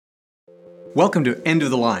Welcome to End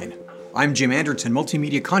of the Line. I'm Jim Anderton,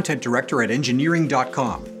 Multimedia Content Director at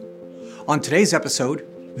Engineering.com. On today's episode,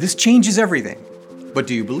 this changes everything. But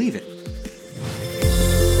do you believe it?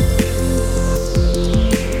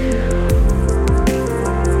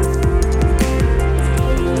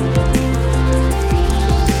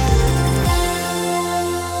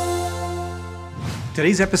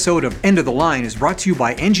 Today's episode of End of the Line is brought to you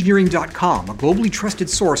by Engineering.com, a globally trusted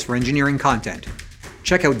source for engineering content.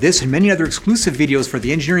 Check out this and many other exclusive videos for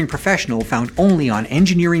the engineering professional found only on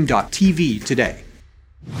engineering.tv today.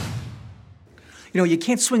 You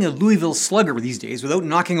can't swing a Louisville Slugger these days without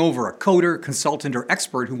knocking over a coder, consultant, or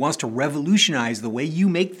expert who wants to revolutionize the way you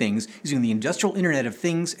make things using the industrial Internet of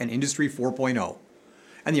Things and Industry 4.0.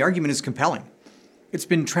 And the argument is compelling. It's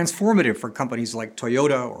been transformative for companies like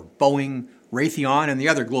Toyota or Boeing, Raytheon, and the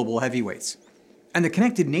other global heavyweights. And the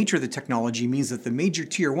connected nature of the technology means that the major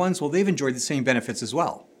tier ones, they've enjoyed the same benefits as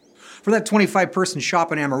well. For that 25-person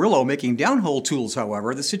shop in Amarillo making downhole tools,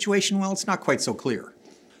 however, the situation, it's not quite so clear.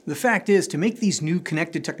 The fact is, to make these new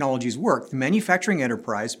connected technologies work, the manufacturing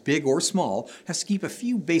enterprise, big or small, has to keep a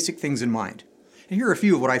few basic things in mind. And here are a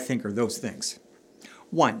few of what I think are those things.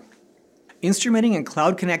 1. Instrumenting and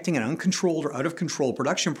cloud connecting an uncontrolled or out-of-control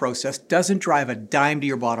production process doesn't drive a dime to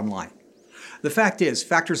your bottom line. The fact is,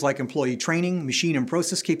 factors like employee training, machine and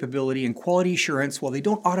process capability, and quality assurance, they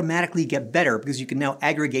don't automatically get better because you can now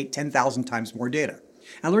aggregate 10,000 times more data.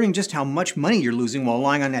 And learning just how much money you're losing while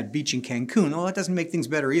lying on that beach in Cancun, that doesn't make things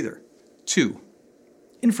better either. 2.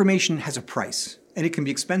 Information has a price, and it can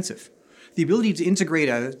be expensive. The ability to integrate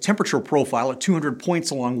a temperature profile at 200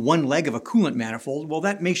 points along one leg of a coolant manifold,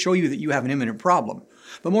 that may show you that you have an imminent problem.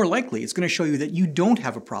 But more likely, it's going to show you that you don't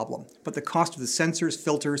have a problem, but the cost of the sensors,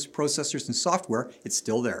 filters, processors, and software, it's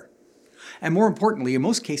still there. And more importantly, in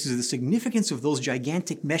most cases, the significance of those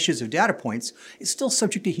gigantic meshes of data points is still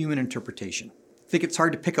subject to human interpretation. Think it's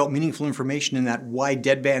hard to pick out meaningful information in that wide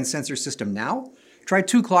deadband sensor system now? Try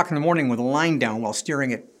 2 o'clock in the morning with a line down while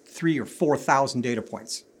staring at 3,000 or 4,000 data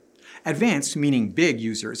points. Advanced, meaning big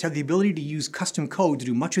users, have the ability to use custom code to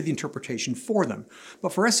do much of the interpretation for them.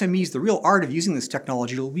 But for SMEs, the real art of using this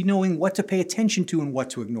technology will be knowing what to pay attention to and what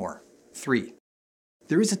to ignore. 3.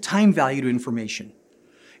 There is a time value to information.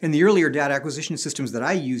 In the earlier data acquisition systems that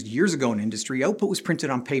I used years ago in industry, output was printed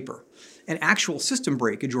on paper. An actual system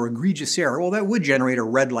breakage or egregious error, that would generate a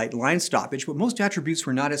red light line stoppage, but most attributes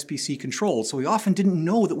were not SPC controlled, so we often didn't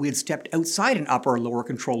know that we had stepped outside an upper or lower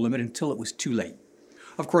control limit until it was too late.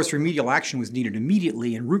 Of course, remedial action was needed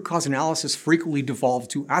immediately, and root cause analysis frequently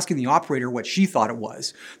devolved to asking the operator what she thought it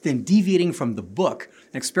was, then deviating from the book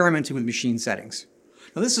and experimenting with machine settings.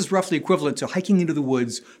 Now, this is roughly equivalent to hiking into the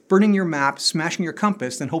woods, burning your map, smashing your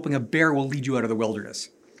compass, then hoping a bear will lead you out of the wilderness.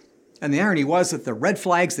 And the irony was that the red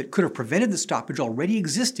flags that could have prevented the stoppage already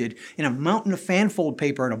existed in a mountain of fanfold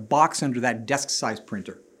paper in a box under that desk-sized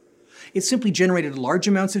printer. It simply generated large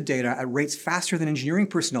amounts of data at rates faster than engineering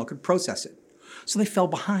personnel could process it. So they fell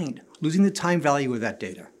behind, losing the time value of that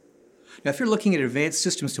data. Now, if you're looking at advanced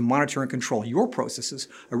systems to monitor and control your processes,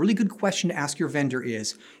 a really good question to ask your vendor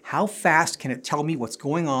is, how fast can it tell me what's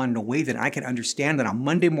going on in a way that I can understand on a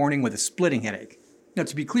Monday morning with a splitting headache? Now,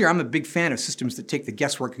 to be clear, I'm a big fan of systems that take the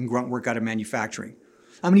guesswork and grunt work out of manufacturing.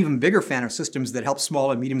 I'm an even bigger fan of systems that help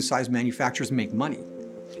small and medium-sized manufacturers make money.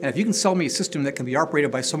 And if you can sell me a system that can be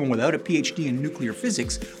operated by someone without a PhD in nuclear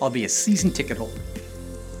physics, I'll be a season ticket holder.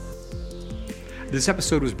 This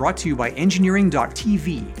episode was brought to you by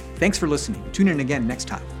Engineering.tv. Thanks for listening. Tune in again next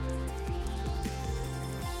time.